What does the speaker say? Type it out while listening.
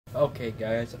Okay,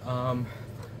 guys.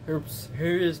 Here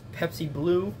is Pepsi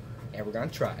Blue, and we're gonna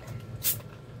try it.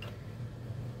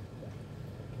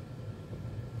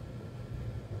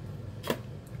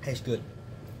 Tastes good.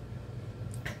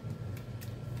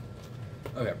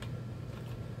 Okay.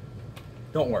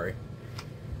 Don't worry.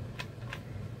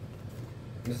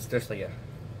 This is just like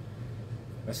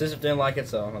my sister didn't like it,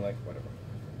 so I'm like, whatever.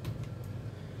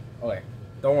 Okay.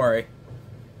 Don't worry.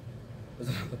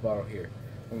 There's another bottle here.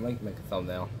 I'm gonna make a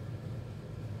thumbnail.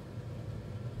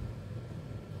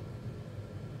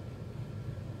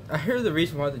 I heard the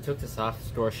reason why they took this off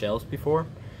store shelves before.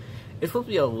 It's supposed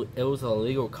to be it was a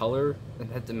legal color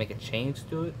and had to make a change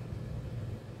to it.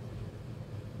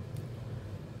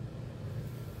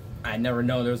 I never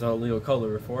know there was a legal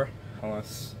color before,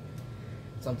 unless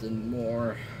something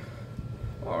more,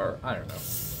 or I don't know.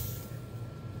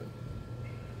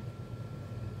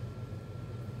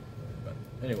 But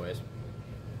anyways,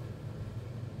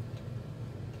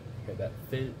 okay, that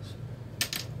fits.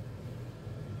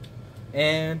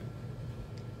 And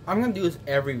I'm gonna do this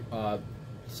every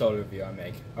soda review I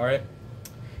make. All right.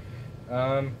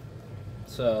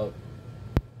 So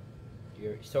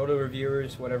your soda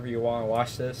reviewers, whatever you want to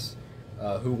watch this,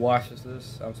 who watches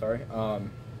this? I'm sorry.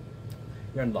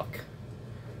 You're in luck.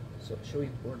 So shall we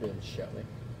order this, shall we?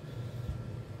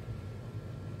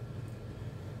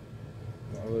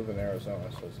 I live in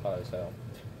Arizona, so it's hot as hell.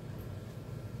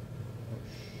 Oh,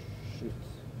 shoot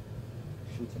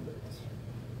some birds.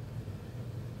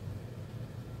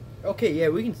 Okay, yeah,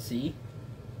 we can see.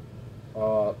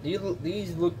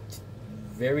 These look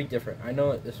very different. I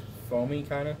know it's foamy,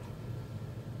 kind of.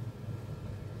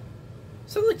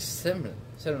 Sounds like cinnamon.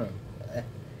 Cinnamon.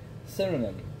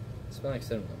 Smell like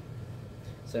cinnamon.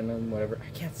 Cinnamon, whatever.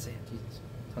 I can't say it. Jesus,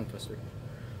 tongue twister.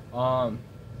 Okay,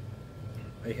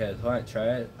 so I want to try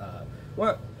it.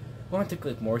 When I took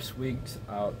like more swigs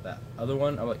out that other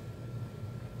one, I'm like,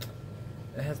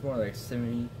 it has more like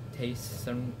cinnamon taste.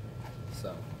 So.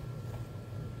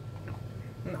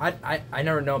 I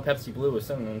never know Pepsi Blue was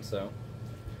cinnamon, so.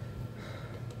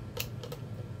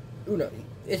 Ooh, no,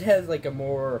 it has like a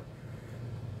more.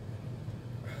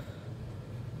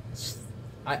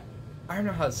 I don't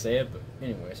know how to say it, but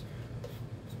anyways,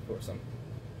 let's pour some.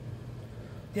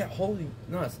 Yeah, holy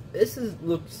nuts!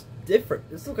 Looks different.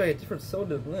 This looks like a different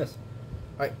soda than this.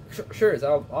 Sure, it's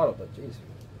out of auto, but jeez.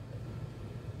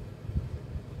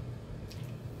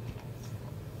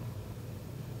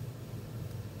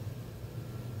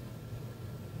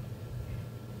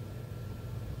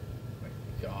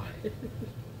 God.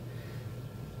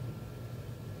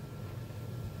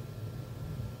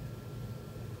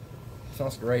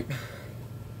 Sounds great.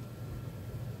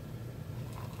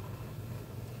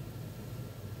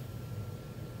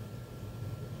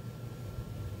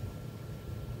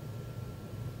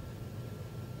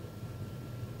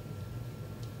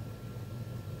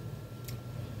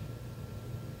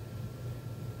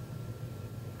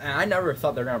 I never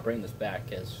thought they were gonna bring this back,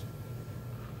 cause.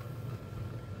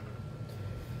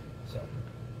 So,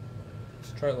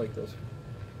 let's try it like this.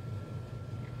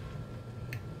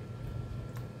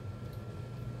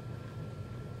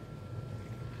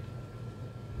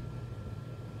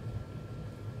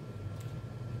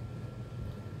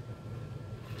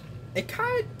 It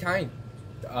kind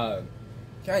of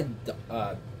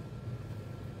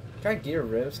get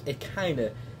ribs. It kind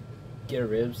of get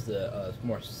ribs the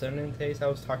more cinnamon taste I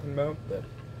was talking about, but.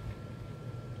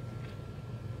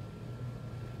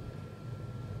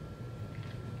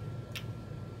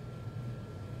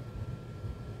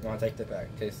 I take that back.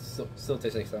 Still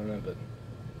tastes like cinnamon,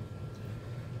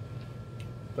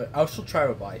 but I'll still try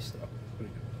with ice though.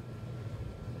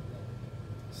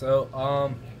 So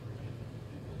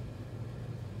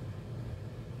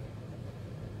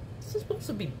this is supposed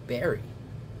to be berry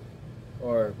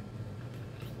or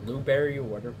blueberry or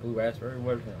whatever, blue raspberry,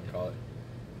 whatever you want to call it.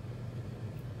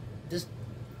 Just.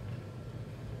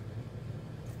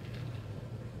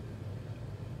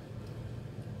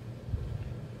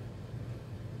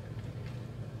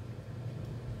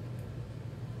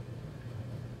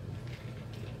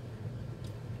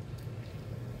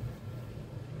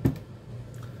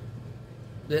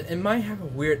 It might have a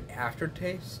weird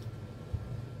aftertaste,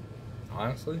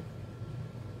 honestly.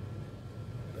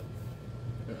 But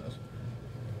who knows?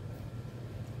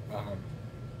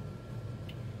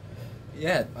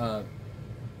 Yeah.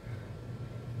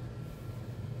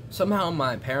 Somehow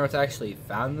my parents actually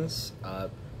found this.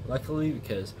 Luckily,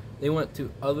 because they went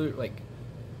to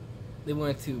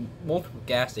multiple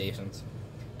gas stations,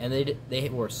 and they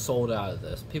were sold out of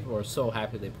this. People were so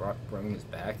happy they bring this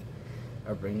back.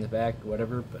 Or bring this back,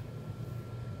 whatever, but.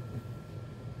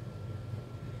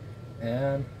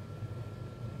 And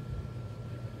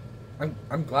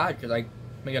I'm glad because I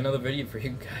make another video for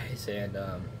you guys, and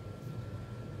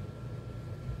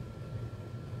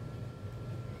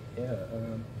yeah,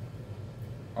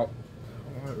 I'll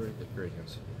read the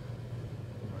ingredients.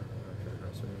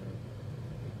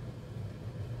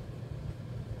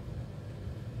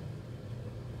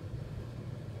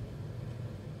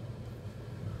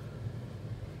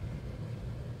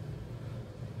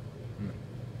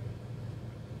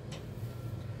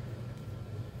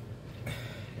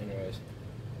 Anyways,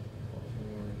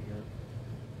 more in here.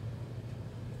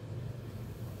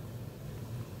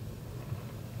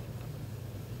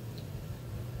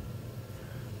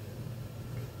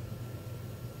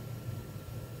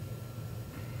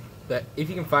 But if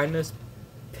you can find this,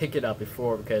 pick it up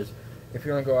before, because if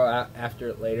you're gonna go out after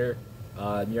it later,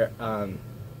 you're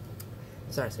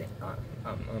sorry to say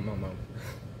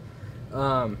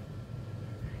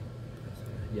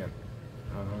yeah.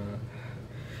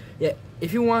 Yeah,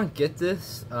 if you want to get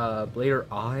this later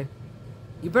on,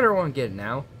 you better want to get it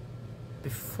now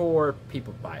before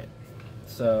people buy it.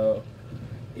 So,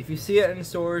 if you see it in the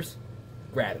stores,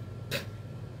 grab it.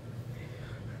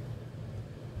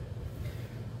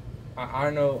 I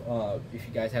don't know if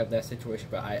you guys have that situation,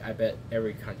 but I bet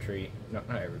every country, not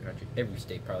every country, every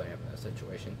state probably have that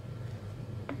situation.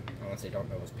 Unless they don't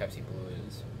know what Pepsi Blue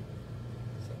is.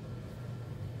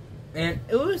 And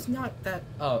it was not that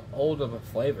old of a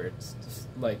flavor. It's just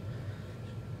like,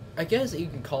 I guess you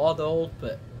can call it old,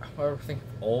 but whoever think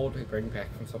of old, they bring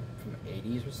back from something from the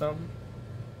 80s or something.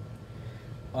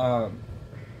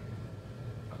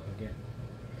 Again.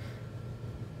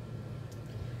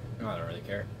 No, I don't really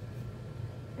care.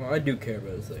 Well, I do care,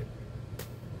 but it's like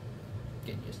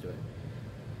getting used to it.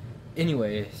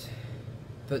 Anyways,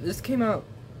 but this came out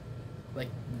like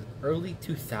the early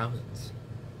 2000s.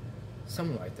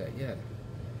 Something like that, yeah.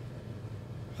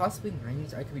 Possibly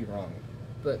 90s, I could be wrong.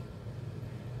 But,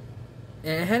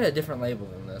 and it had a different label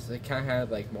than this. It kind of had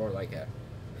like more like a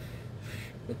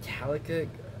Metallica,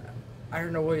 I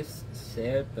don't know what to say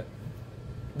it, but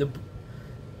the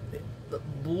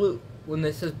blue, when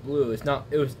it says blue, it's not,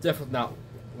 it was definitely not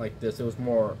like this. It was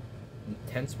more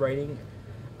intense writing.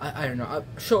 I don't know. I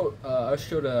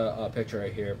showed a picture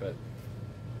right here, but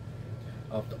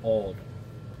of the old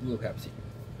blue Pepsi.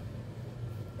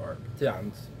 Or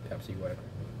John's Pepsi, whatever.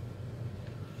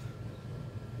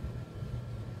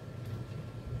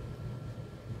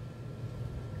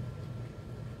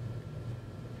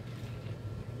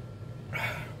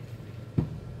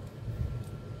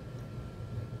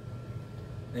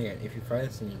 Again, if you find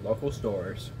this in your local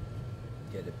stores,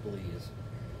 get it, please,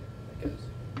 because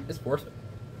it's worth it.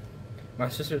 My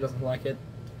sister doesn't like it.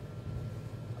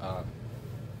 I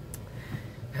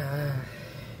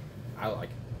like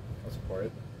it. I'll support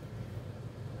it.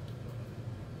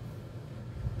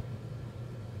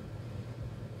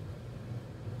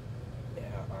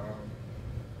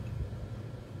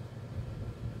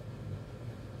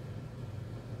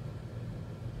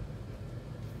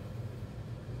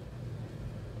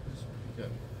 Good.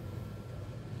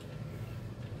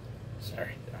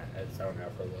 Sorry, I had to sound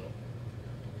out for a little.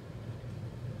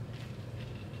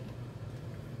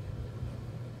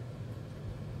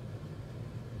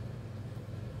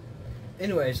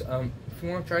 Anyways, if you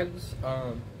want to try this,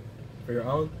 for your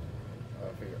own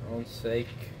sake,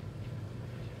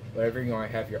 whatever you want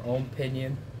to have your own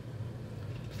opinion,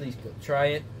 please go try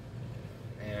it,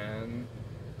 and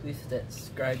please hit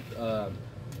subscribe.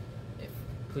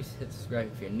 Please hit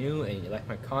subscribe if you're new and you like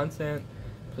my content.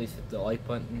 Please hit the like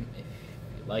button if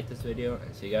you like this video,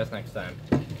 and see you guys next time.